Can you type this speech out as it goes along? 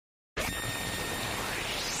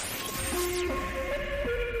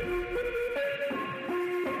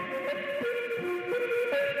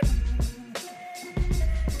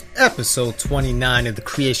episode 29 of the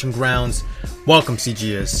Creation Grounds. Welcome,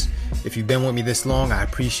 CGS. If you've been with me this long, I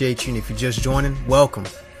appreciate you, and if you're just joining, welcome.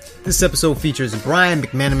 This episode features Brian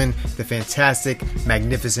McMenamin, the fantastic,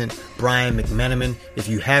 magnificent Brian McMenamin. If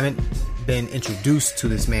you haven't been introduced to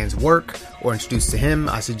this man's work or introduced to him,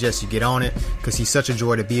 I suggest you get on it because he's such a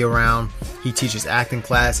joy to be around. He teaches acting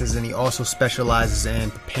classes, and he also specializes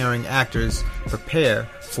in preparing actors prepare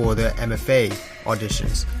for their MFA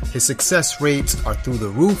auditions. His success rates are through the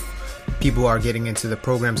roof. People are getting into the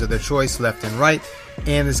programs of their choice left and right,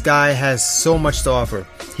 and this guy has so much to offer.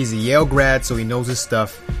 He's a Yale grad, so he knows his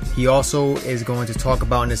stuff. He also is going to talk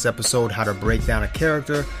about in this episode how to break down a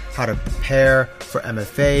character, how to prepare for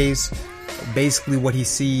MFAs, basically what he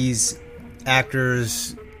sees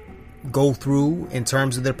actors go through in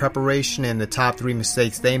terms of their preparation and the top 3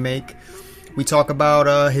 mistakes they make. We talk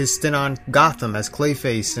about his stint on Gotham as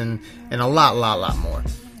Clayface and a lot more.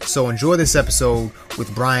 So enjoy this episode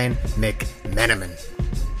with Brian McMenamin.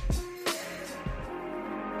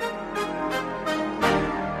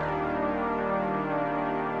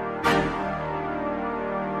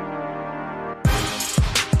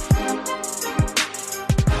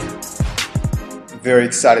 Very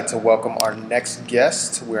excited to welcome our next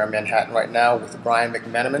guest. We're in Manhattan right now with Brian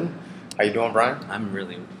McMenamin. How you doing, Brian? I'm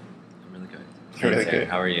really good. You're really good.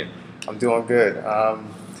 How are you? I'm doing good.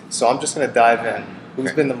 So I'm just going to dive in.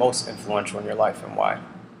 Who's been the most influential in your life and why?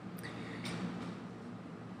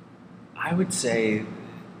 I would say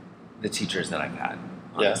the teachers that I've had,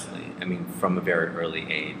 honestly. Yeah. I mean, from a very early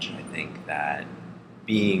age, I think that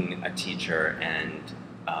being a teacher and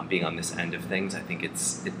being on this end of things, I think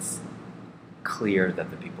it's clear that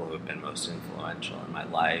the people who have been most influential in my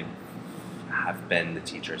life have been the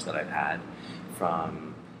teachers that I've had.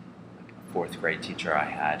 From a 4th grade teacher I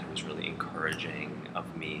had who was really encouraging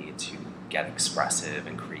of me to get expressive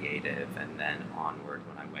and creative, and then onward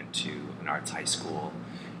when I went to an arts high school,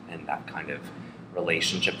 and that kind of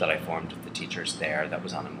relationship that I formed with the teachers there that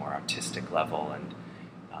was on a more artistic level. And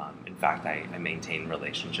in fact, I maintain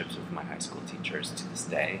relationships with my high school teachers to this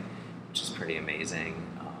day, which is pretty amazing.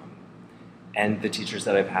 And the teachers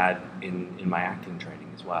that I've had in my acting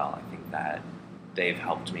training as well. I think that they've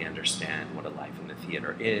helped me understand what a life in the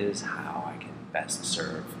theater is, how I can best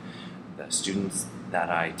serve the students that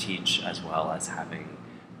I teach, as well as having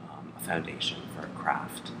a foundation for a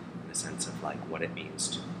craft in the sense of like what it means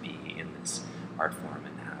to be in this art form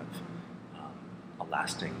and have a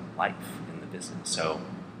lasting life in the business. So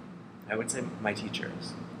I would say my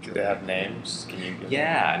teachers. Do they have names? Can you?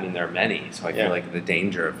 Yeah, I mean, there are many, so I feel like the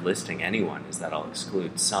danger of listing anyone is that I'll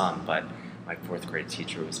exclude some, but my 4th grade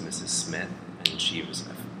teacher was Mrs. Smith, and she was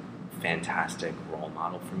a fantastic role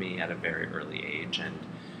model for me at a very early age, and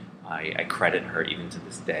I credit her even to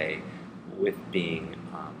this day with being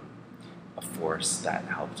a force that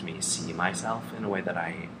helped me see myself in a way that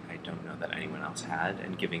I don't know that anyone else had,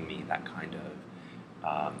 and giving me that kind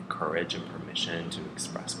of courage and permission to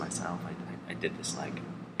express myself. I did this like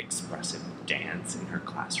expressive dance in her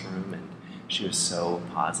classroom, and she was so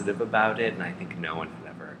positive about it, and I think no one had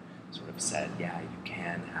ever sort of said, yeah, you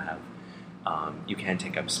can have you can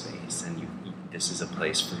take up space, and this is a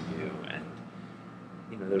place for you. And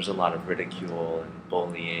you know, there's a lot of ridicule and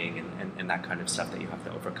bullying and that kind of stuff that you have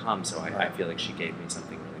to overcome, so I feel like she gave me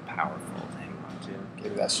something really powerful to hang on to.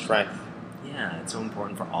 Gave you that strength. Yeah, it's so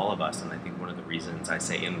important for all of us, and I think one of the reasons I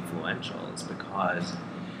say influential is because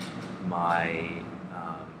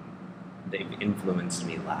they've influenced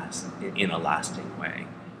me in a lasting way.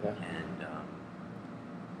 Yeah. And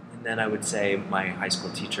then I would say my high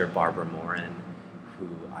school teacher, Barbara Morin, who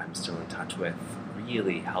I'm still in touch with,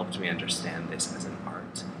 really helped me understand this as an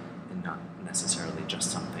art and not necessarily just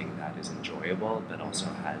something that is enjoyable, but also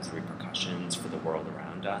has repercussions for the world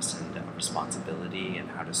around us, and a responsibility, and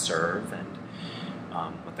how to serve, and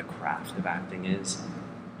what the craft of acting is.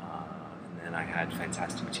 And I had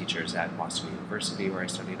fantastic teachers at Boston University where I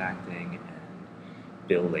studied acting, and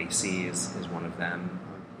Bill Lacey is one of them,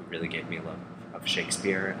 who really gave me a love of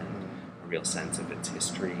Shakespeare and a real sense of its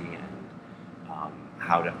history, and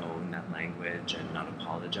how to own that language and not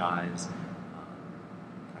apologize.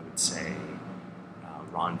 I would say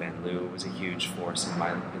Ron Van Loo was a huge force in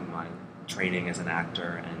my training as an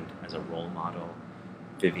actor and as a role model.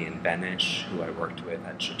 Vivian Benish, who I worked with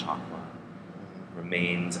at Chautauqua,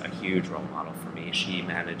 remains a huge role model for me. She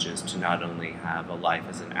manages to not only have a life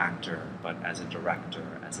as an actor, but as a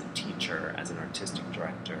director, as a teacher, as an artistic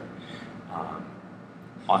director.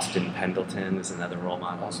 Austin Pendleton is another role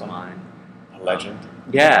model of mine. A legend.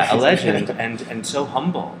 Yeah, a legend, and so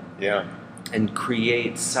humble. Yeah. And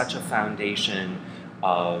creates such a foundation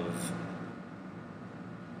of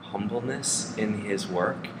humbleness in his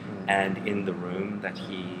work and in the room that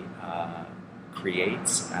he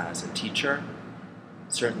creates as a teacher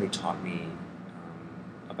certainly taught me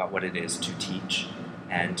about what it is to teach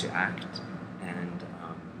and to act, and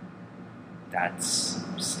that's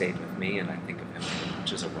stayed with me, and I think of him very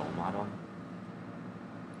much as a role model.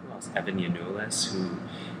 Who else? Evan Yanulis, who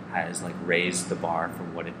has raised the bar for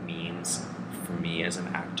what it means for me as an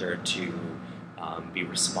actor to be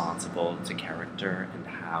responsible to character and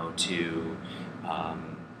how to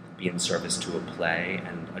be in service to a play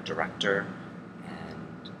and a director,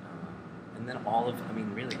 and then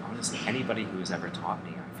really honestly, anybody who has ever taught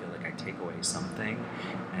me, I feel like I take away something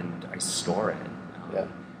and I store it.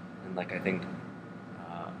 And I think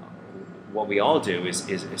what we all do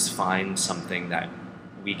is find something that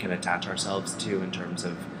we can attach ourselves to in terms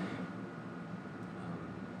of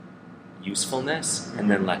usefulness, and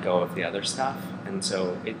then let go of the other stuff. And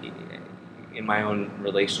so in my own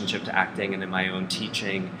relationship to acting and in my own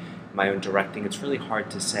teaching, my own directing, it's really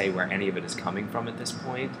hard to say where any of it is coming from at this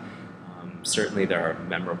point. Certainly there are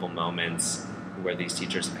memorable moments where these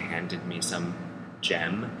teachers have handed me some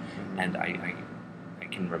gem, and I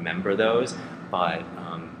can remember those, but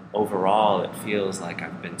overall it feels like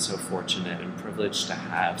I've been so fortunate and privileged to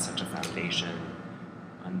have such a foundation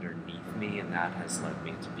underneath me, and that has led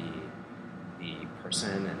me to be the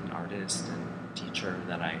person and artist and teacher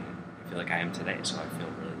that I feel like I am today, so I feel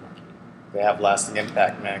really lucky. They have lasting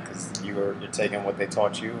impact, man, because you're taking what they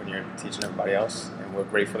taught you and you're teaching everybody else, and we're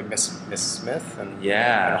grateful to Miss Smith and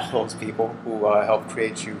all those people who helped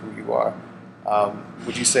create you who you are.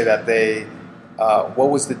 Would you say that what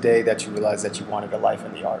was the day that you realized that you wanted a life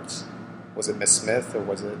in the arts? Was it Miss Smith, or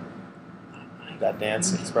was it that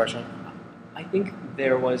dance expression? I think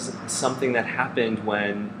there was something that happened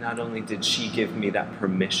when not only did she give me that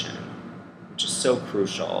permission, which is so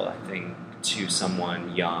crucial, I think, to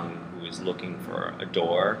someone young who is looking for a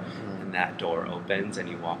door, and that door opens and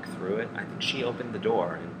you walk through it. I think she opened the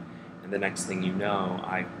door, and the next thing you know,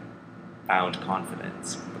 I found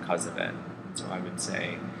confidence because of it. And so I would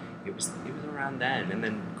say it was around then, and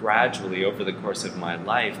then gradually over the course of my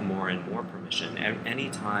life, more and more permission.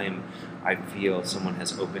 Anytime I feel someone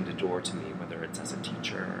has opened a door to me, whether it's as a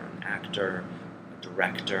teacher, an actor, a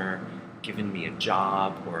director, given me a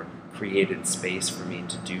job, or created space for me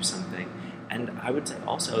to do something. And I would say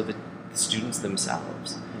also the students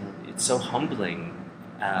themselves. It's so humbling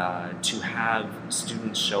to have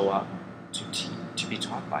students show up to be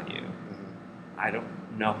taught by you. I don't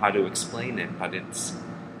know how to explain it, but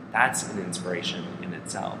that's an inspiration in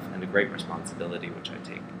itself and a great responsibility, which I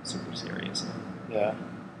take super seriously. Yeah.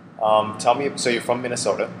 Tell me, so you're from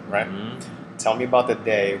Minnesota, right? Mm-hmm. Tell me about the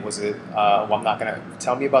day.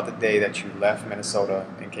 Tell me about the day that you left Minnesota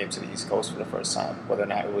and came to the East Coast for the first time, whether or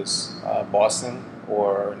not it was Boston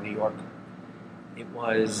or New York. It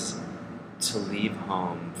was to leave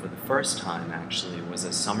home for the first time, actually. It was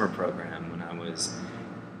a summer program when I was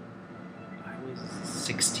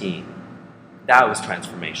 16. That was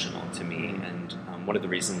transformational to me, and one of the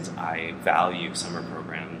reasons I value summer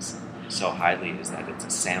programs so highly is that it's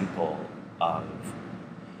a sample of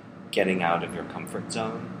getting out of your comfort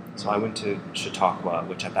zone. So I went to Chautauqua,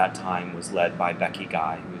 which at that time was led by Becky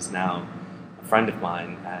Guy, who is now a friend of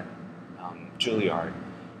mine at Juilliard,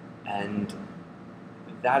 and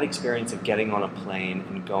that experience of getting on a plane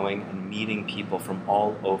and going and meeting people from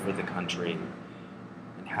all over the country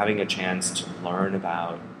and having a chance to learn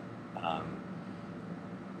about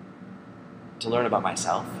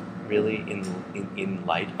myself, really, in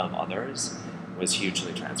light of others, was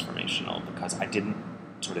hugely transformational, because I didn't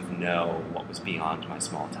sort of know what was beyond my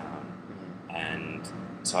small town. And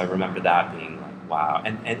so I remember that being like, wow.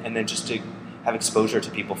 And then just to have exposure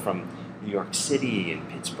to people from New York City and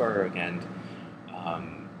Pittsburgh and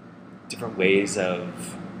different ways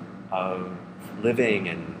of living,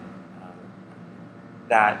 and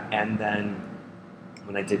that. And then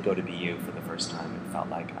when I did go to BU for the first time, it felt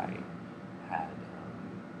like I had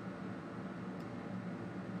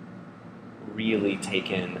really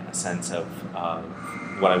taken a sense of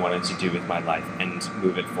what I wanted to do with my life and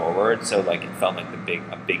move it forward. So it felt like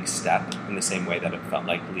a big step, in the same way that it felt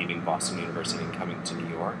like leaving Boston University and coming to New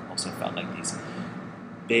York also felt like these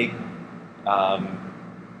big,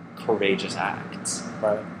 courageous acts.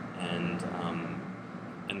 Right. And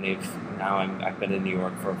I've been in New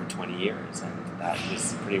York for over 20 years, and that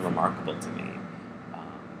is pretty remarkable to me.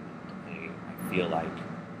 I feel like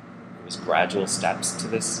it was gradual steps to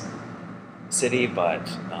this city, but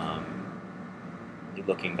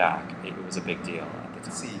looking back, it was a big deal at the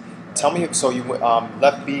time. See, tell me. So you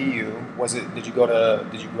left BU. Did you go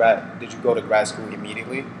to grad school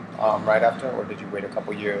immediately right after, or did you wait a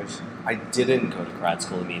couple years? I didn't go to grad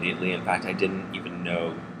school immediately. In fact, I didn't even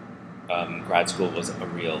know grad school was a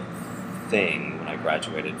real thing when I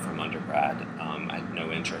graduated from undergrad. I had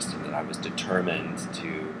no interest in it. I was determined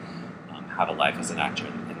to have a life as an actor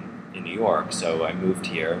in New York, so I moved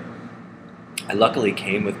here. I luckily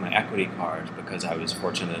came with my equity card because I was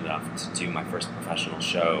fortunate enough to do my first professional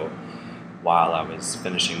show while I was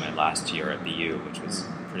finishing my last year at BU, which was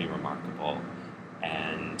pretty remarkable.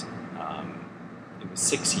 And it was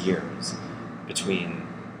 6 years between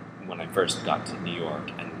when I first got to New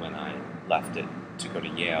York and when I left it to go to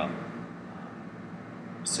Yale.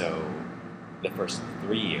 So the first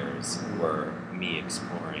 3 years were me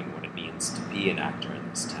exploring what it means to be an actor in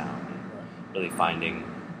this town, and really finding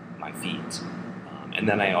my feet. And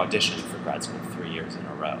then I auditioned for grad school 3 years in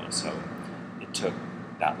a row, so it took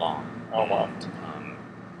that long. Oh, wow. And,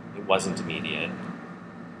 it wasn't immediate.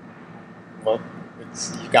 Well,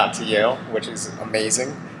 you got to Yale, which is amazing.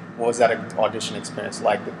 What was that audition experience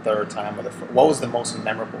like the third time? What was the most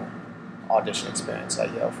memorable audition experience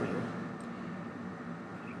at Yale for you?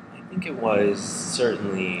 I think it was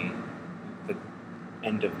certainly the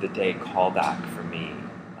end of the day callback for me.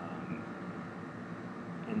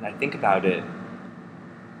 And I think about it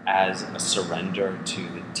as a surrender to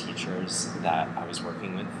the teachers that I was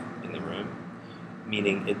working with in the room,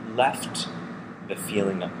 meaning it left the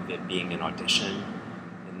feeling of it being an audition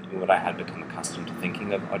and what I had become accustomed to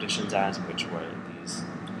thinking of auditions as, which were these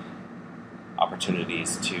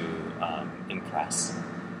opportunities to impress.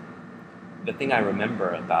 The thing I remember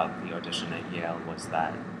about the audition at Yale was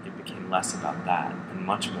that it became less about that and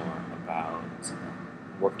much more about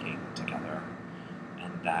working together,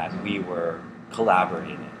 and that we were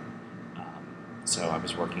collaborating. So I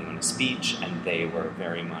was working on a speech, and they were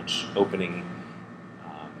very much opening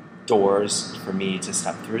doors for me to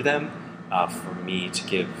step through them, for me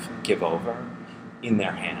to give over in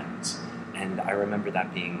their hands. And I remember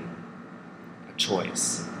that being a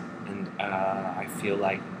choice. And I feel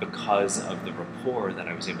like because of the rapport that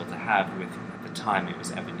I was able to have with, at the time, it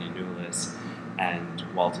was Evan Yanulis and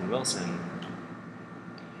Walton Wilson,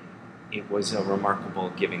 it was a remarkable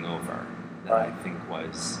giving over that I think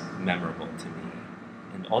was memorable to me.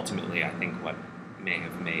 And ultimately, I think what may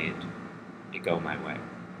have made it go my way.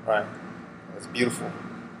 Right. That's beautiful.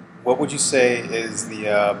 What would you say is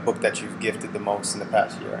the book that you've gifted the most in the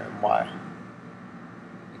past year, and why?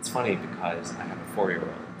 It's funny because I have a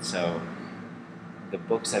 4-year-old, so the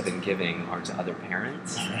books I've been giving are to other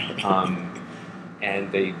parents,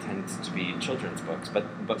 and they tend to be children's books. But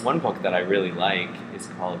one book that I really like is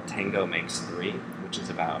called Tango Makes Three, which is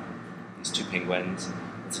about these two penguins.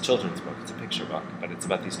 It's a children's book, it's a picture book, but it's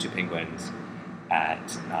about these two penguins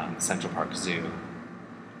at Central Park Zoo,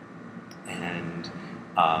 and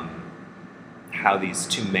how these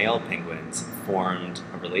two male penguins formed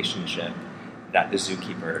a relationship that the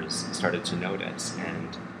zookeepers started to notice.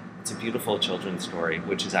 And it's a beautiful children's story,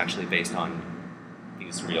 which is actually based on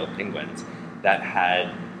these real penguins that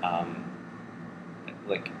had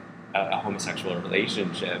a homosexual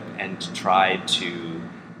relationship and tried to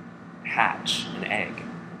hatch an egg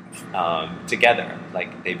together.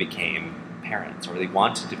 Like, they became parents, or they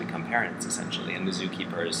wanted to become parents, essentially. And the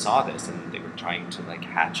zookeepers saw this, and they were trying to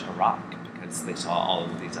hatch a rock because they saw all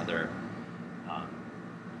of these other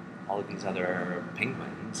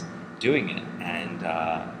penguins doing it. And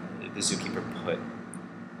the zookeeper put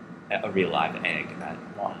a real live egg that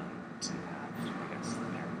didn't have, I guess, the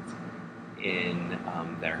parents in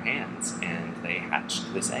their hands, and they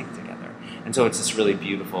hatched this egg together. And so it's this really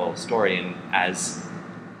beautiful story. And as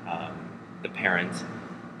the parent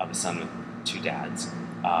of a son with two dads,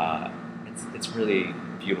 it's really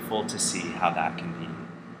beautiful to see how that can be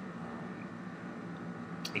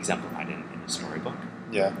exemplified in a storybook.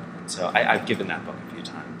 Yeah. And so I've given that book a few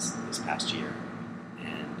times this past year,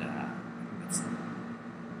 and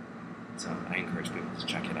so I encourage people to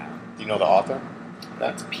check it out. Do you know the author?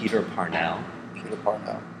 That's Peter Parnell. Peter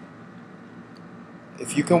Parnell.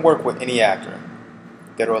 If you can work with any actor,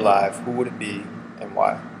 dead or alive, who would it be and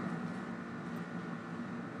why?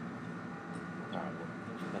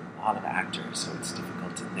 There's been a lot of actors, so it's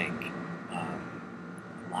difficult to think.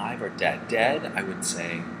 Alive or dead? Dead, I would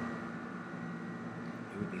say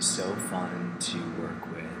it would be so fun to work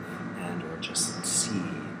with and or just see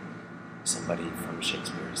somebody from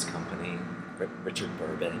Shakespeare's company, Richard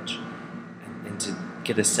Burbage, and to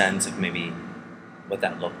get a sense of maybe what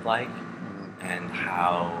that looked like and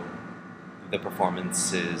how the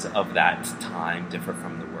performances of that time differ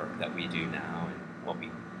from the work that we do now and what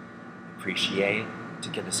we appreciate, to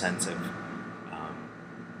get a sense of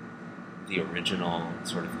the original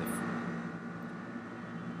sort of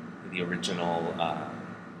the original, how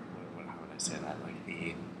would I say that?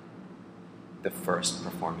 Like the first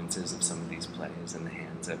performances of some of these plays in the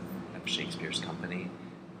hands of Shakespeare's company.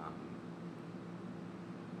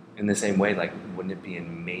 In the same way, like, wouldn't it be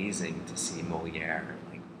amazing to see Moliere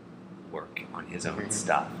like work on his own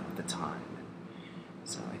stuff at the time?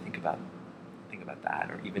 So I think about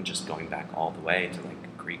that, or even just going back all the way to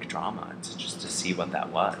like Greek drama, to see what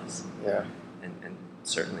that was. Yeah. And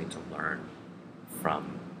certainly to learn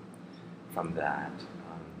from that.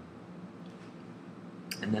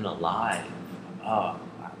 And then Alive, oh wow,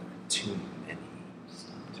 there are too many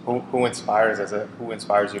stuff. Who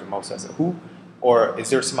inspires you the most as a who? Or is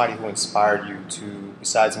there somebody who inspired you to,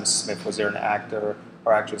 besides Mrs. Smith, was there an actor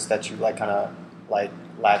or actress that you like kind of like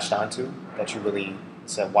latched onto, that you really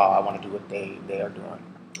said, wow, I want to do what they are doing?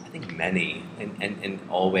 I think many, and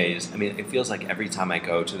always, I mean, it feels like every time I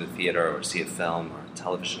go to the theater or see a film or a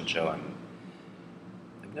television show,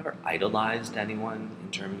 I've never idolized anyone in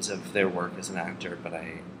terms of their work as an actor, but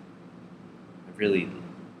I really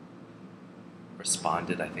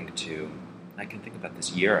responded, I think, to, I can think about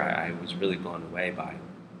this year, I was really blown away by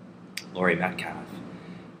Laurie Metcalf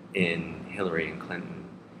in Hillary and Clinton,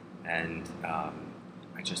 and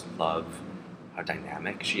I just love how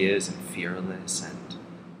dynamic she is and fearless, and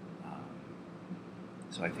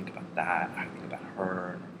so I think about that, I think about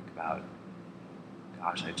her, and I think about,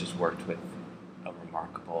 gosh, I just worked with a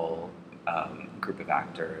remarkable group of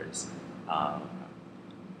actors,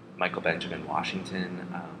 Michael Benjamin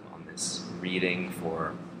Washington, on this reading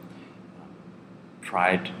for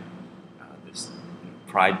Pride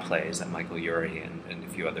plays that Michael Urie and a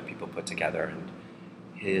few other people put together, and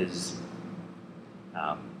his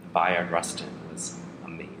Bayard Rustin was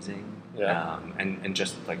amazing. Yeah. And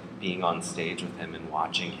just like being on stage with him and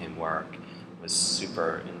watching him work was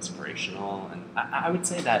super inspirational. And I would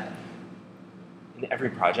say that in every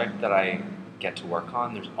project that I get to work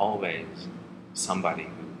on, there's always somebody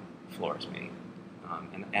who floors me.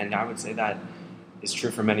 And I would say that is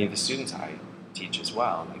true for many of the students I teach as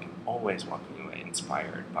well. Like, I'm always walking away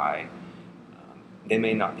inspired by, they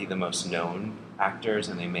may not be the most known actors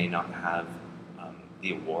and they may not have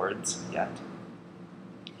the awards yet,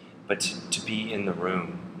 but to be in the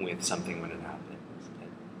room with something when it happens,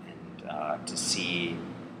 and to see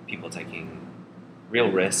people taking real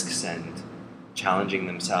risks and challenging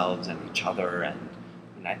themselves and each other, and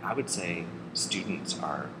I would say students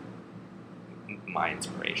are my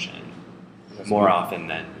inspiration more often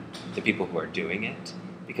than the people who are doing it,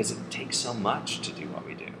 because it takes so much to do what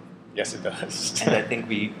we do. Yes, it does. And I think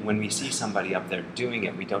when we see somebody up there doing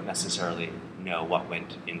it, we don't necessarily know what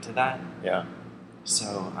went into that. Yeah.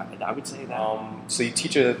 So I would say that. So you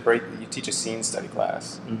teach a scene study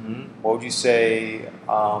class. Mm-hmm. What would you say?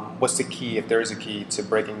 What's the key, if there is a key, to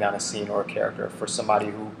breaking down a scene or a character for somebody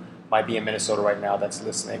who might be in Minnesota right now that's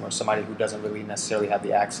listening, or somebody who doesn't really necessarily have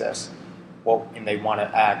the access, and they want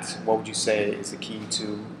to act? What would you say is the key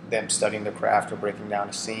to them studying the craft or breaking down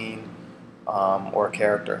a scene or a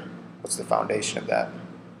character? What's the foundation of that?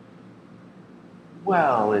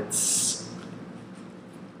 Well,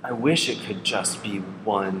 I wish it could just be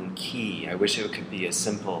one key. I wish it could be as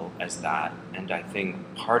simple as that. And I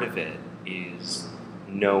think part of it is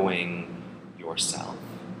knowing yourself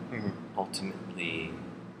ultimately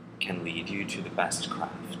can lead you to the best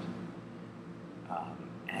craft.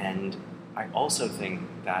 And I also think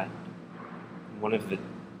that one of the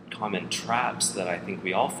common traps that I think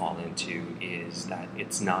we all fall into is that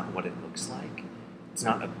it's not what it looks like. It's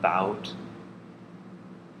not about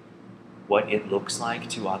what it looks like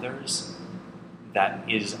to others that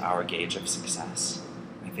is our gauge of success.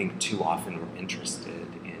 I think too often we're interested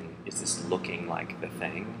in, is this looking like the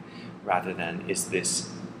thing, rather than is this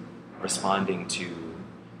responding to,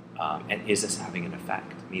 and is this having an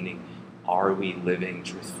effect? Meaning, are we living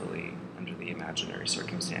truthfully under the imaginary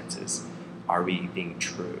circumstances? Are we being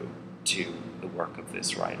true to the work of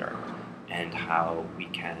this writer and how we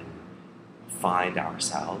can find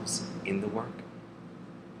ourselves in the work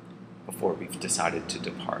before we've decided to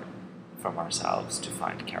depart from ourselves to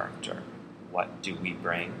find character? What do we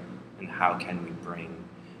bring, and how can we bring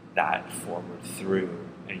that forward through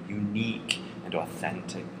a unique and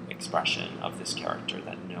authentic expression of this character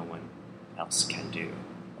that no one else can do?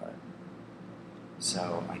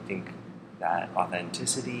 So I think that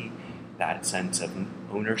authenticity, that sense of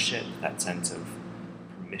ownership, that sense of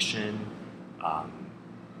permission,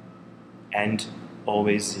 and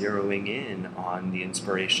always zeroing in on the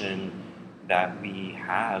inspiration that we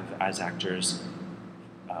have as actors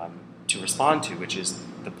to respond to, which is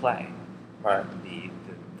the play. Right.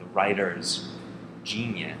 The writer's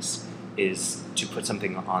genius is to put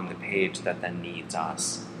something on the page that then needs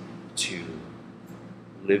us to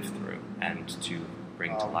live through and to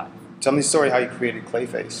bring to life. Tell me the story how you created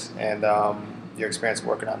Clayface and your experience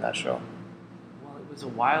working on that show. Well, it was a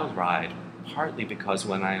wild ride, partly because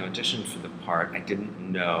when I auditioned for the part, I didn't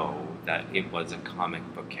know that it was a comic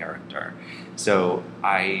book character. So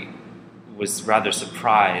I was rather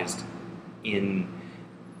surprised in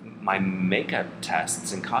my makeup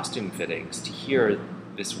tests and costume fittings to hear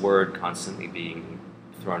this word constantly being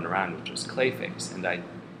thrown around, which was Clayface. And I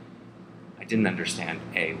didn't understand,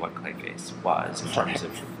 A, what Clayface was in terms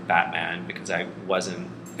of Batman, because I wasn't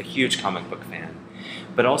a huge comic book fan.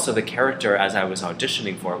 But also the character, as I was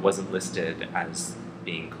auditioning for it, wasn't listed as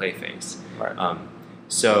being Clayface. Right.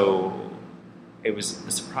 So it was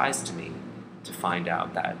a surprise to me to find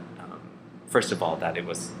out that, first of all, that it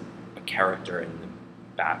was a character in the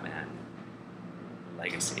Batman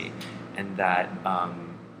legacy, and that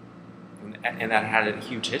that had a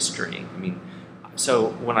huge history. I mean, so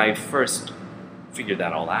when I first figured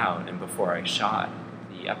that all out, and before I shot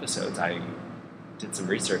the episodes, I did some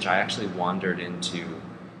research. I actually wandered into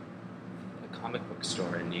a comic book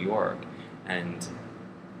store in New York and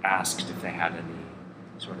asked if they had any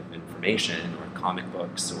sort of information or comic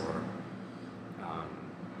books, or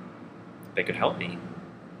they could help me.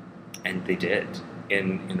 And they did,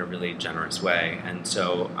 in a really generous way. And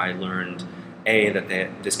so I learned, A,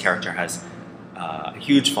 that this character has a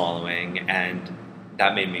huge following, and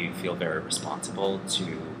that made me feel very responsible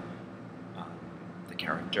to the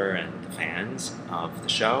character and the fans of the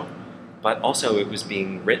show. But also it was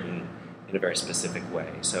being written in a very specific way.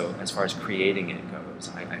 So as far as creating it goes,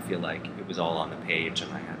 I feel like it was all on the page,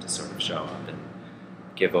 and I had to sort of show up and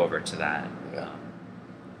give over to that.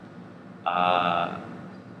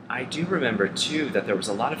 I do remember, too, that there was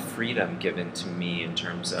a lot of freedom given to me in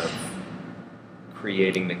terms of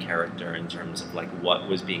creating the character, in terms of like what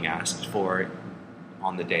was being asked for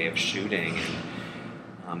on the day of shooting.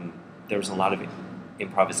 And there was a lot of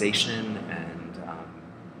improvisation, and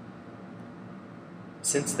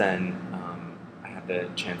since then I had the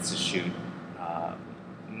chance to shoot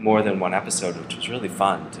more than one episode, which was really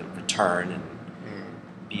fun, to return and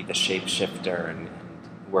be the shapeshifter and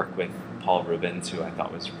work with Paul Rubens, who I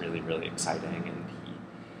thought was really, really exciting, and he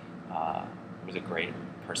was a great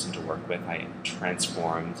person to work with. I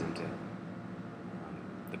transformed into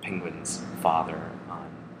the Penguin's father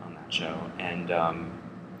on that show, and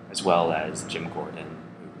as well as Jim Gordon,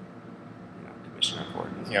 Commissioner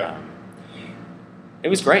Gordon. Yeah. It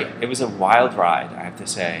was great. It was a wild ride, I have to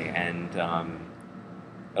say, and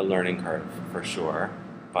a learning curve for sure,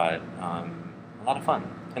 but a lot of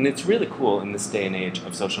fun. And it's really cool in this day and age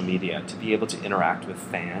of social media to be able to interact with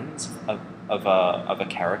fans of a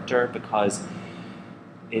character, because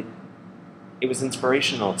it was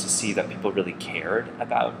inspirational to see that people really cared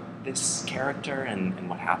about this character and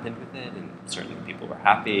what happened with it. And certainly people were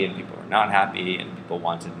happy, and people were not happy, and people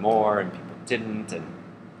wanted more, and people didn't. And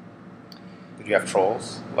did you have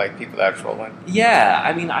trolls? Like people that are trolling? Yeah,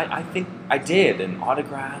 I mean, I think I did, and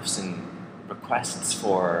autographs and requests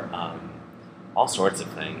for all sorts of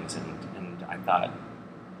things, and I thought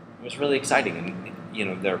it was really exciting.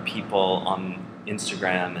 And there are people on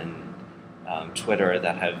Instagram and Twitter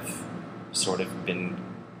that have sort of been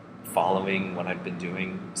following what I've been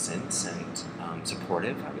doing since, and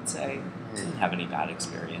supportive, I would say. Didn't have any bad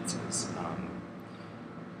experiences.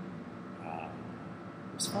 It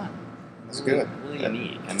was fun. It's good. Really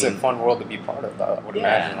unique. It's a fun world to be part of, I would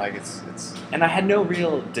imagine. Like it's. And I had no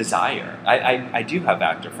real desire. I do have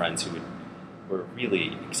actor friends who were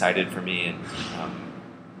really excited for me, and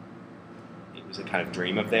it was a kind of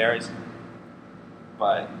dream of theirs.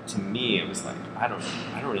 But to me, it was like I don't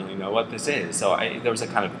really know what this is. So there was a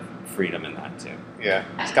kind of freedom in that too. Yeah,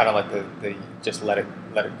 it's kind of like the just let it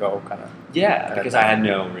go kind of. Yeah, because I had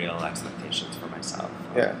no real expectations for myself.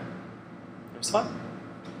 Yeah, it was fun.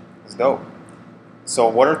 It's dope. So,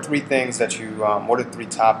 what are three things that you? What are three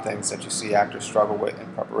top things that you see actors struggle with in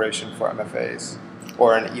preparation for MFAs,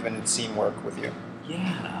 or even in scene work with you?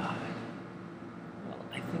 Yeah. Well,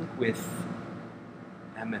 I think with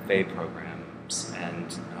MFA programs and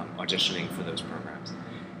auditioning for those programs,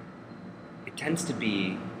 it tends to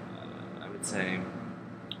be, I would say,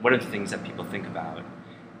 one of the things that people think about,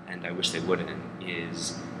 and I wish they wouldn't,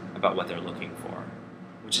 is about what they're looking for.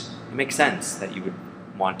 It makes sense that you would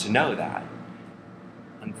want to know that.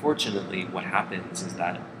 Unfortunately, what happens is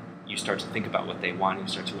that you start to think about what they want, you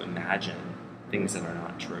start to imagine things that are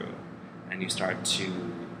not true, and you start to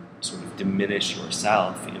sort of diminish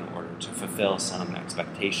yourself in order to fulfill some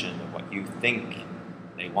expectation of what you think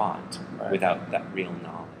they want, right, without that real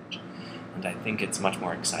knowledge. And I think it's much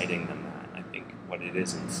more exciting than that. I think what it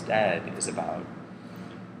is instead is about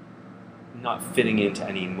not fitting into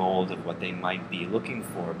any mold of what they might be looking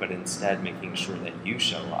for, but instead making sure that you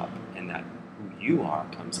show up and that who you are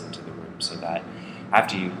comes into the room, so that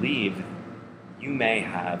after you leave, you may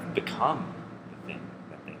have become the thing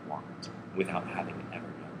that they want without having ever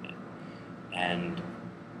known it. And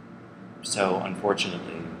so,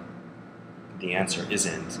 unfortunately, the answer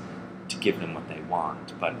isn't to give them what they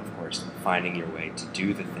want, but of course, finding your way to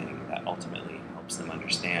do the thing that ultimately helps them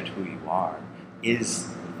understand who you are is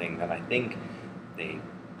the thing that I think they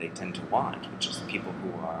tend to want, which is people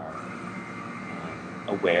who are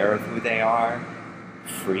aware of who they are,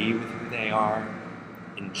 free with who they are,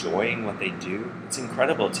 enjoying what they do. It's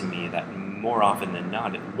incredible to me that more often than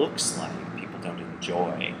not, it looks like people don't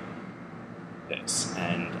enjoy this.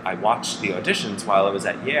 And I watched the auditions while I was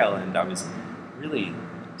at Yale, and I was really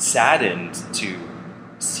saddened to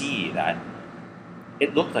see that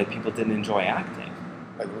it looked like people didn't enjoy acting.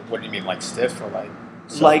 Like, what do you mean, like stiff or like?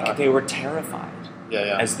 Like they were terrified.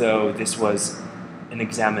 Yeah. As though this was an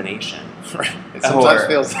examination. Right. It sometimes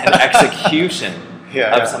feels an execution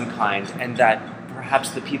of some kind, and that perhaps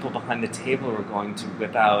the people behind the table were going to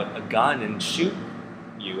whip out a gun and shoot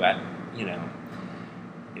you at,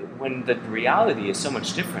 when the reality is so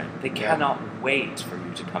much different. They cannot wait for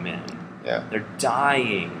you to come in. Yeah. They're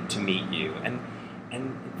dying to meet you. And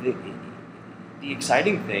the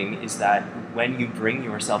exciting thing is that when you bring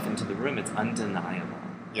yourself into the room, it's undeniable.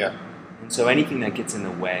 Yeah. And so anything that gets in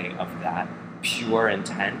the way of that pure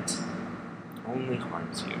intent only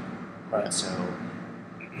harms you. Right. And so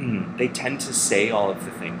they tend to say all of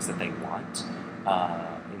the things that they want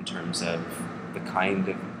in terms of the kind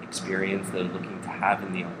of experience they're looking to have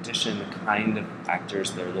in the audition, the kind of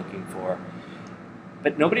actors they're looking for.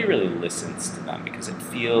 But nobody really listens to them because it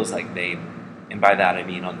feels like and by that I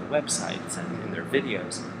mean on the websites and in their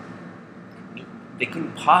videos, they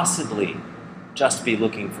couldn't possibly just be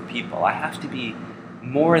looking for people. I have to be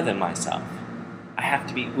more than myself. I have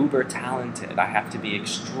to be uber talented. I have to be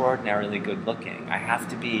extraordinarily good looking. I have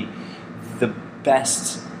to be the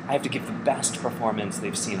best. I have to give the best performance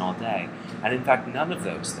they've seen all day. And in fact, none of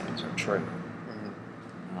those things are true.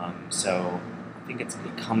 Mm-hmm. So I think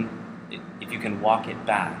if you can walk it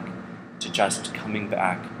back to just coming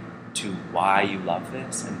back to why you love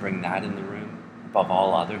this and bring that in the room above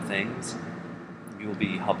all other things, you'll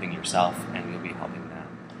be helping yourself and you'll be helping them.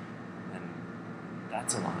 And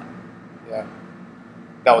that's a lot. Yeah.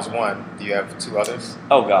 That was one. Do you have two others?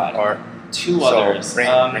 Oh, God. Or two others.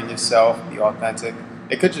 Bring yourself, be authentic.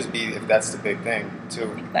 It could just be if that's the big thing, too.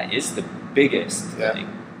 I think that is the biggest thing.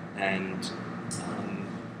 And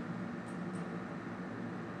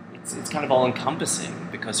it's kind of all-encompassing,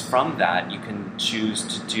 because from that you can choose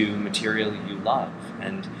to do material you love,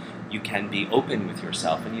 and you can be open with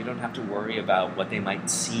yourself, and you don't have to worry about what they might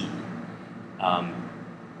see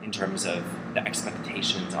in terms of the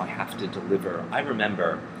expectations I have to deliver. I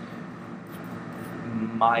remember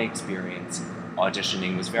my experience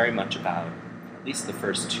auditioning was very much about, at least the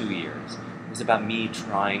first 2 years, it was about me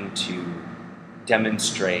trying to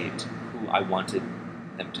demonstrate who I wanted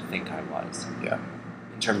them to think I was. Yeah.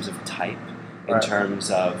 In terms of type, in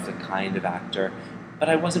terms of the kind of actor. But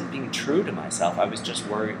I wasn't being true to myself. I was just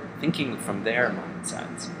thinking from their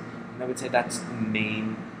mindsets. And I would say that's the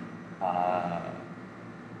main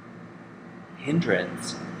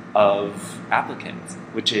hindrance of applicants,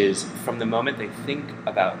 which is from the moment they think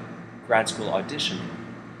about grad school auditioning,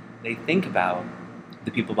 they think about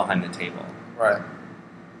the people behind the table. Right.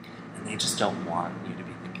 And they just don't want you to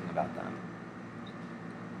be thinking about them.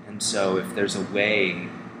 And so if there's a way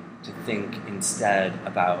to think instead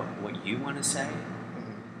about what you want to say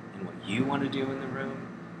and what you want to do in the room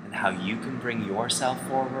and how you can bring yourself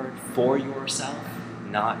forward for yourself,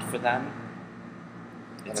 not for them,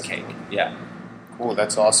 it's cake. Cool. Yeah. Cool,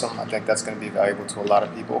 that's awesome. I think that's going to be valuable to a lot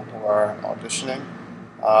of people who are auditioning.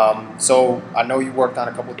 So I know you worked on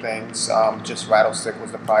a couple things. Just Rattlestick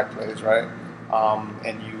was the Pride Plays, right?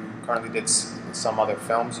 And you currently did some other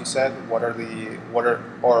films. You said. What are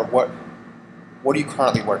you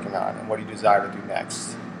currently working on, and what do you desire to do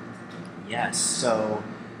next? Yes. So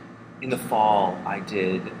in the fall, I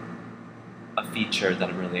did a feature that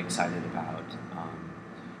I'm really excited about,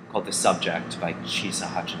 called The Subject by Chisa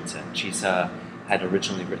Hutchinson. Chisa had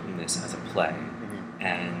originally written this as a play,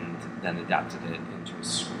 and then adapted it into a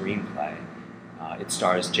screenplay. It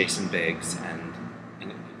stars Jason Biggs and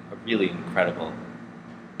a really incredible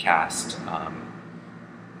cast.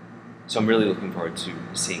 So I'm really looking forward to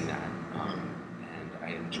seeing that, and I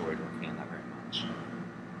enjoyed working on that very much.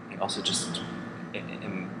 I also just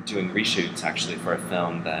am doing reshoots actually for a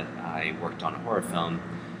film that I worked on, a horror film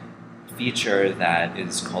feature that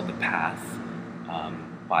is called The Path,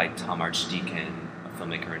 by Tom Archdeacon, a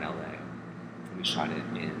filmmaker in LA. And we shot it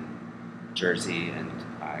in Jersey, and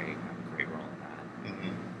I have a great role in that.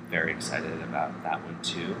 Mm-hmm. Very excited about that one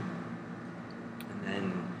too. And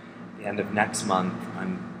then at the end of next month,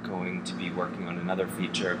 I'm going to be working on another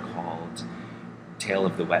feature called Tale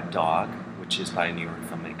of the Wet Dog, which is by a New York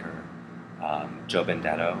filmmaker, Joe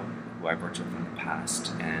Benedetto, who I've worked with in the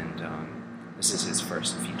past. And this is his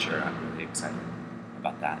first feature. I'm really excited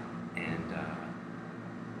about that. And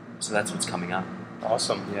so that's what's coming up.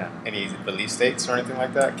 Awesome. Yeah. Any release dates or anything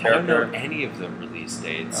like that? I don't know any of the release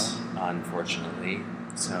dates, unfortunately.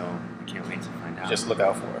 So I can't wait to find out. Just look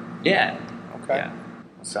out for it. Yeah. Okay. Yeah.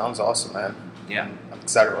 Well, sounds awesome, man. Yeah. I'm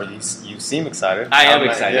excited, or you seem excited. I am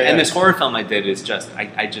excited. Yeah, And this horror film I did is just,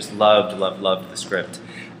 I just loved the script.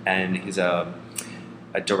 And he's a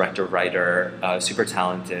director, writer, super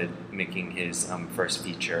talented, making his first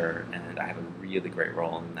feature. And I have a really great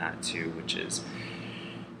role in that too, which is,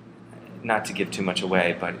 not to give too much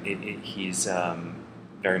away, but he's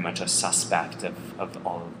very much a suspect of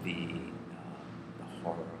all of the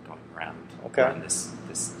horror going around. Okay. Around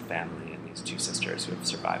this family and these two sisters who have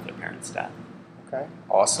survived their parents' death. Okay,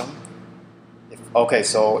 awesome.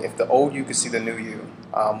 So if the old you could see the new you,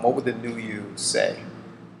 what would the new you say?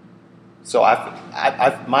 So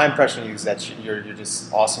my impression of you is that you're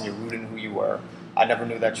just awesome. You're rooted in who you were. I never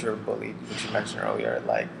knew that you were bullied, which you mentioned earlier.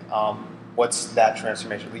 Like, what's that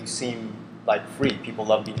transformation? You seem like free. People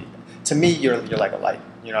love you. To me, you're like a light.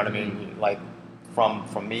 You know what I mean? You're like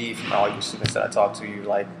from me, from all your students that I talk to,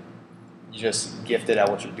 you're just gifted at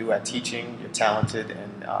what you do at teaching. You're talented,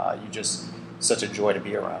 and you're just such a joy to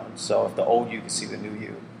be around. So if the old you could see the new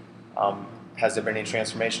you, has there been any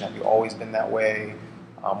transformation? Have you always been that way?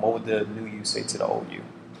 What would the new you say to the old you?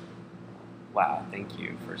 Wow, thank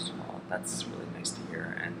you, first of all. That's really nice to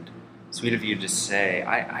hear. And sweet of you to say.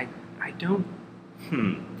 I don't...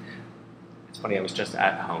 It's funny, I was just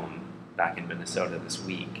at home back in Minnesota this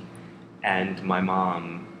week, and my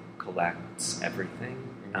mom collects everything,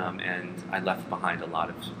 and I left behind a lot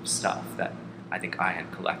of stuff that I think I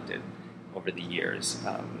had collected over the years.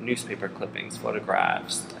 Newspaper clippings,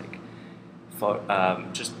 photographs,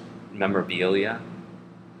 just memorabilia.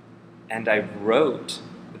 And I wrote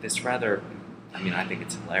this rather, I think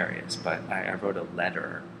it's hilarious, but I wrote a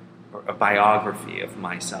letter, or a biography of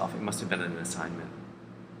myself. It must have been an assignment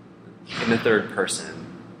in the third person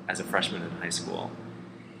as a freshman in high school.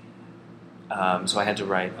 So I had to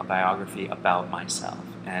write a biography about myself,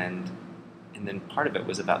 and then part of it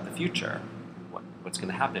was about the future, what's going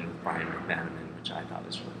to happen with Brian McManaman, which I thought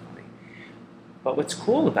was really funny. But what's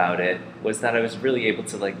cool about it was that I was really able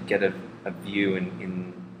to get a view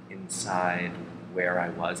inside where I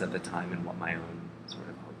was at the time and what my own sort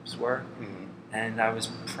of hopes were. Mm-hmm. And I was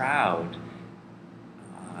proud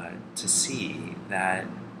to see that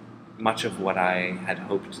much of what I had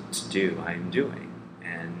hoped to do, I am doing.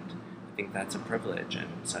 And I think that's a privilege and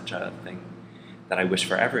such a thing that I wish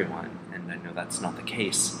for everyone. And I know that's not the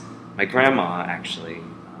case. My grandma, actually,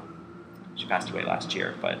 she passed away last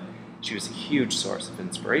year, but she was a huge source of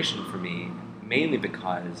inspiration for me, mainly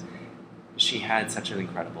because she had such an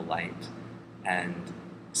incredible light and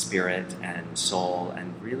spirit and soul,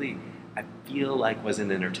 and really, I feel like was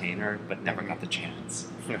an entertainer, but never got the chance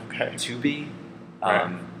to be.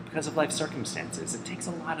 Because of life circumstances. It takes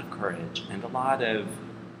a lot of courage and a lot of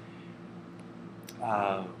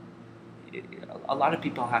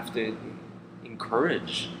people have to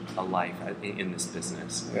encourage a life in this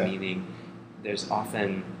business, meaning there's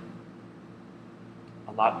often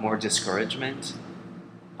a lot more discouragement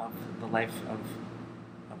of the life of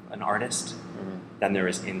an artist than there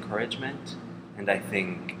is encouragement. And I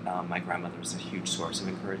think my grandmother was a huge source of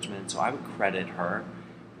encouragement, so I would credit her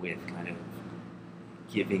with kind of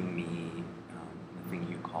giving me the thing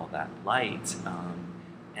you call that light.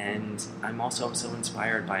 And I'm also so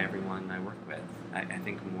inspired by everyone I work with. I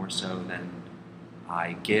think more so than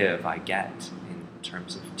I give, I get in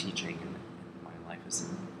terms of teaching and my life as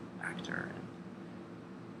an actor. And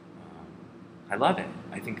I love it.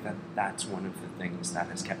 I think that's one of the things that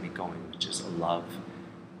has kept me going, which is a love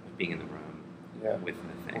of being in the room with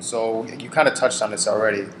the thing. So you kind of touched on this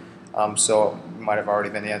already. So it might have already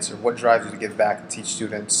been answered. What drives you to give back and teach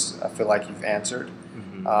students? I feel like you've answered.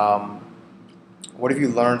 Mm-hmm. What have you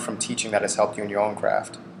learned from teaching that has helped you in your own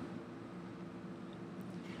craft?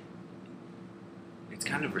 It's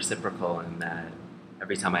kind of reciprocal in that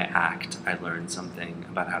every time I act, I learn something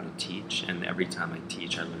about how to teach, and every time I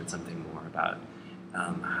teach, I learn something more about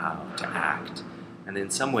how to act. And in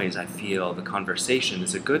some ways, I feel the conversation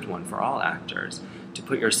is a good one for all actors, to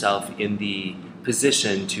put yourself in the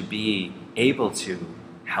position to be able to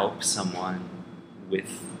help someone with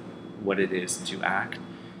what it is to act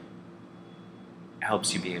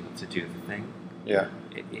helps you be able to do the thing. Yeah.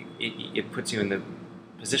 It puts you in the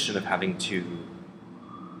position of having to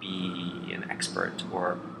be an expert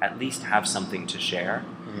or at least have something to share,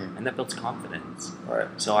 and that builds confidence. Right.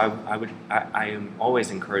 So I am always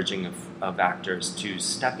encouraging of actors to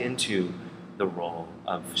step into the role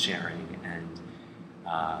of sharing and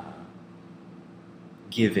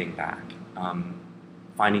giving back,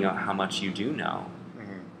 finding out how much you do know,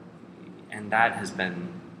 and that has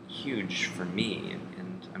been huge for me,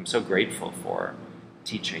 and I'm so grateful for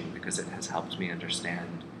teaching because it has helped me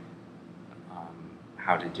understand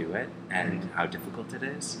how to do it and how difficult it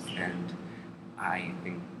is. And I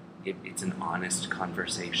think it's an honest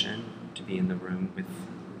conversation to be in the room with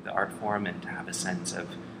the art form and to have a sense of,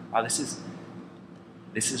 wow, this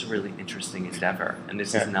is a really interesting endeavor, and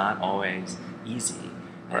this is not always easy.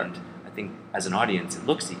 Right. And I think as an audience it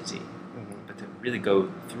looks easy, but to really go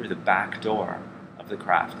through the back door of the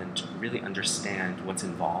craft and to really understand what's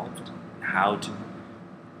involved and how to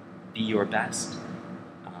be your best.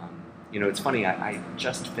 It's funny, I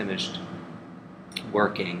just finished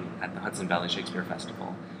working at the Hudson Valley Shakespeare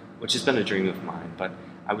Festival, which has been a dream of mine, but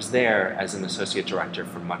I was there as an associate director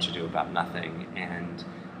for Much Ado About Nothing, and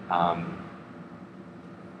I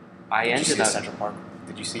Did ended you see up... Central Park?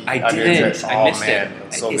 Did you see? I didn't. I missed man, it.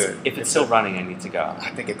 It's so good. If it's still running, I need to go.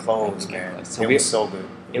 I think it closed, man. So it was so good.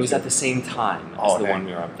 It was at the same time as the dang. one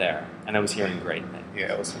we were up there, and I was hearing great things.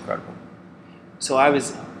 Yeah, it was incredible. So I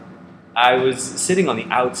was sitting on the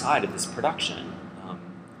outside of this production.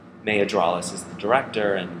 Maya Dralis is the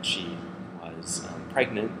director, and she was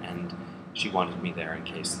pregnant, and she wanted me there in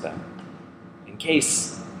case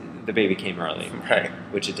the baby came early, Right.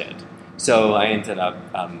 which it did. So I ended up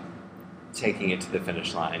taking it to the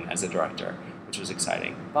finish line as a director, which was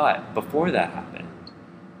exciting. But before that happened,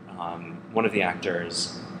 one of the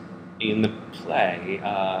actors in the play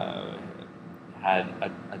had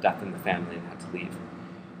a death in the family and had to leave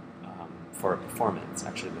for a performance,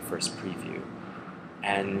 actually the first preview.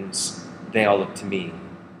 And they all looked to me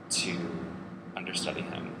to understudy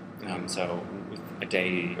him. So with a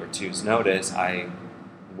day or two's notice, I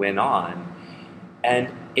went on. And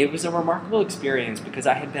it was a remarkable experience because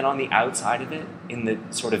I had been on the outside of it, in the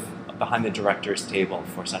sort of behind the director's table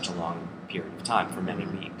for such a long period of time, for many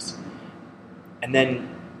weeks. And then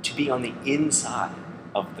to be on the inside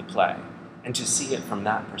of the play and to see it from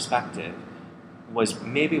that perspective was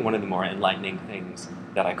maybe one of the more enlightening things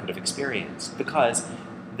that I could have experienced, because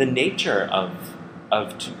the nature of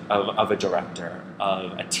a director,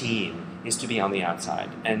 of a team, is to be on the outside,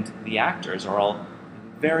 and the actors are all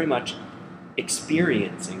very much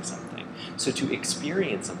experiencing something. So to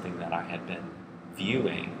experience something that I had been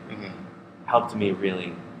viewing helped me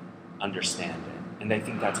really understand it, and I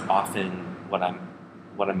think that's often what I'm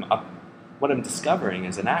discovering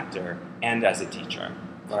as an actor and as a teacher.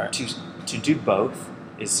 Right. To do both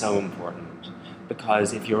is so important,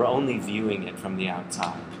 because if you're only viewing it from the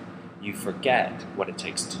outside, you forget what it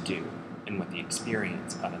takes to do and what the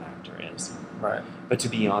experience of an actor is. Right. But to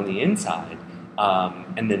be on the inside,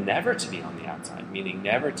 and then never to be on the outside, meaning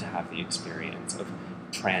never to have the experience of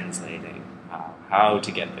translating how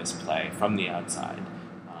to get this play from the outside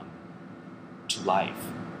to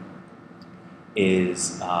life,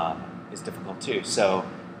 is difficult too. So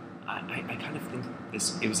I kind of think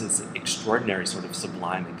it was this extraordinary sort of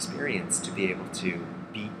sublime experience to be able to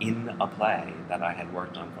be in a play that I had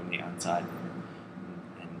worked on from the outside,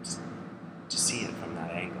 and to see it from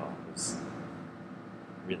that angle was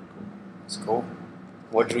really cool. It's cool.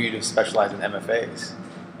 What drew you to specialize in MFAs?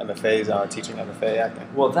 MFAs, teaching MFA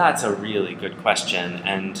acting? Well, that's a really good question,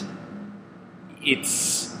 and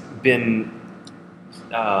it's been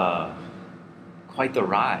quite the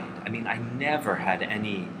ride. I mean, I never had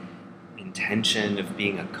any intention of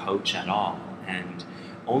being a coach at all, and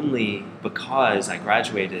only because I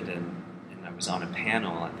graduated and I was on a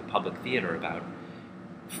panel at the Public Theater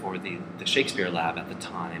for the Shakespeare Lab at the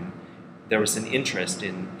time, there was an interest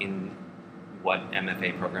in what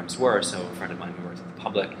MFA programs were. So a friend of mine who worked at the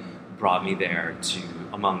Public brought me there to,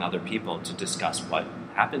 among other people, to discuss what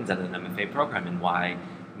happens at an MFA program and why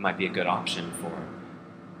it might be a good option for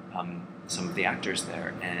some of the actors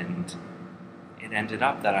there. And it ended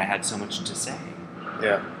up that I had so much to say.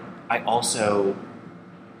 Yeah. I also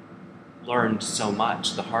learned so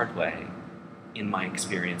much the hard way in my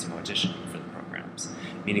experience of auditioning for the programs.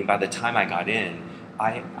 Meaning by the time I got in,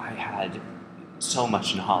 I had so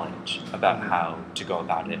much knowledge about how to go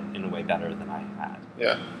about it in a way better than I had.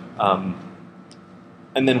 Yeah.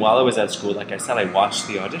 And then while I was at school, like I said, I watched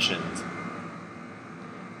the auditions.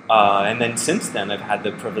 And then since then, I've had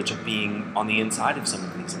the privilege of being on the inside of some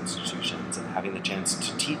of these institutions and having the chance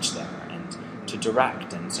to teach there and to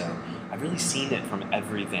direct. And so I've really seen it from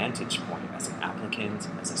every vantage point, as an applicant,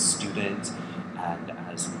 as a student, and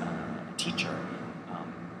as a teacher.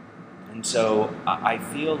 And so I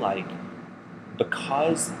feel like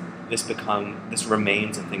because this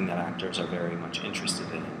remains a thing that actors are very much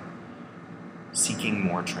interested in, seeking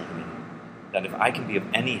more training, that if I can be of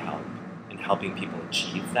any help in helping people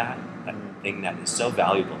achieve that thing that is so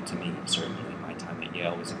valuable to me, certainly my time at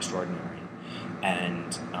Yale was extraordinary,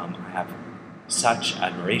 and I have such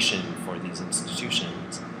admiration for these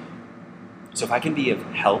institutions. So if I can be of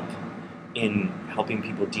help in helping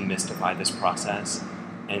people demystify this process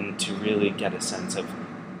and to really get a sense of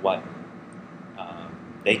what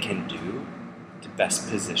they can do to best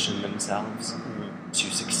position themselves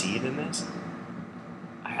to succeed in this,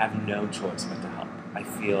 I have no choice but to help. I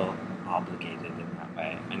feel obligated in that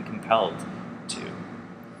way and compelled to.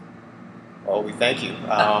 Well, we thank you.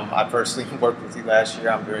 I personally worked with you last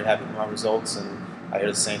year. I'm very happy with my results, and I hear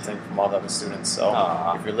the same thing from all the other students. So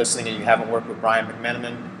if you're listening and you haven't worked with Brian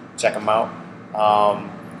McMenamin, check him out.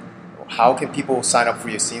 How can people sign up for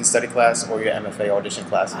your scene study class or your MFA audition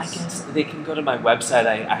classes? I guess they can go to my website.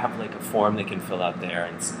 I have like a form they can fill out there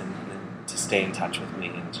and to stay in touch with me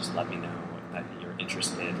and just let me know that you're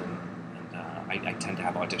interested. And I tend to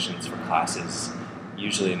have auditions for classes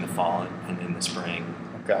usually in the fall and in the spring.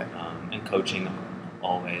 Okay. And coaching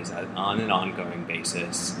always on an ongoing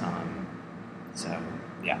basis. So,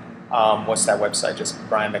 yeah. What's that website? Just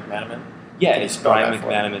Brian McMenamin? Yeah, it's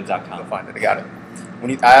brianmcmanaman.com. You'll find it. I got it.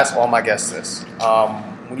 I ask all my guests this.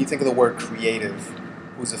 When you think of the word creative,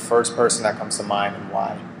 who's the first person that comes to mind and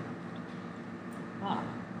why?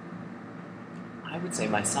 I would say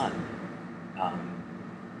my son.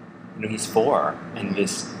 He's 4, and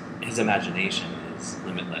his imagination is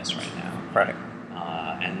limitless right now. Right.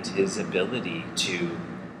 And his ability to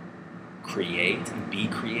create and be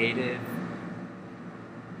creative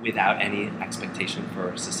without any expectation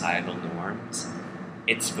for societal norms,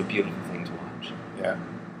 it's a beautiful thing to watch. Yeah.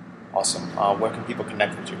 Awesome. Where can people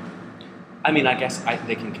connect with you? I mean, I guess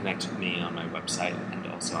they can connect with me on my website, and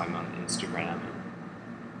also I'm on Instagram and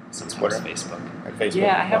sometimes Facebook.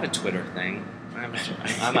 Yeah, I have a Twitter thing.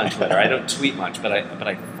 I'm on Twitter. I don't tweet much, but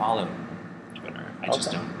I follow Twitter. I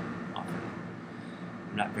just don't often.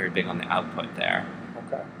 I'm not very big on the output there.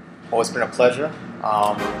 Okay. Well, it's been a pleasure.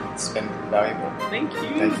 It's been valuable. Thank you.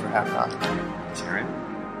 Thanks for having us. Sharon.